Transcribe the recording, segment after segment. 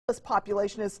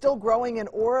Population is still growing in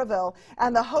Oroville,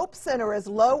 and the Hope Center is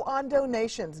low on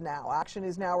donations now. Action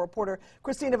News Now reporter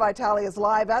Christina Vitale is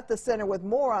live at the center with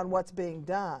more on what's being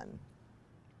done.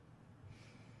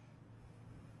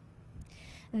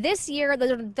 This year,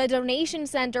 the donation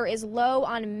center is low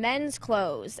on men's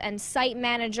clothes, and site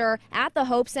manager at the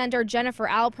Hope Center, Jennifer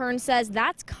Alpern, says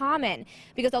that's common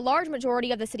because a large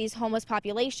majority of the city's homeless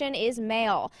population is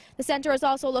male. The center is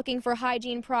also looking for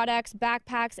hygiene products,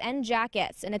 backpacks, and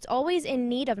jackets, and it's always in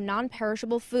need of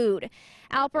non-perishable food.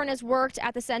 Alpern has worked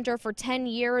at the center for 10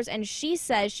 years, and she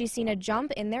says she's seen a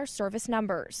jump in their service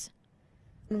numbers.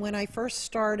 When I first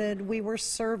started, we were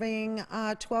serving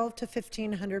 12 to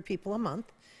 1,500 people a month.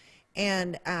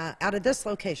 And out of this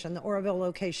location, the Oroville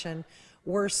location,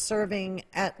 we're serving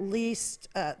at least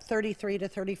 3,300 to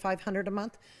 3,500 a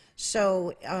month.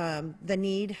 So the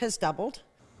need has doubled.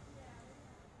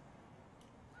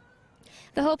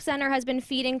 The Hope Center has been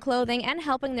feeding, clothing, and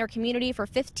helping their community for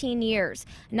 15 years.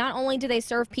 Not only do they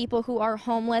serve people who are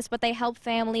homeless, but they help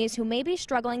families who may be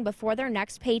struggling before their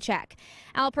next paycheck.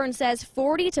 Alpern says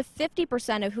 40 to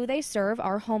 50% of who they serve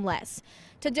are homeless.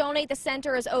 To donate, the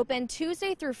center is open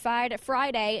Tuesday through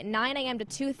Friday, 9 a.m. to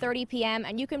 2:30 p.m.,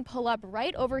 and you can pull up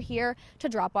right over here to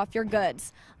drop off your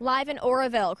goods. Live in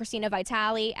Oroville, Christina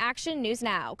Vitale, Action News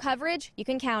Now. Coverage you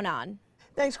can count on.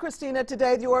 Thanks, Christina.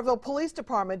 Today, the Oroville Police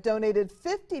Department donated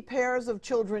 50 pairs of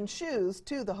children's shoes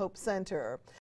to the Hope Center.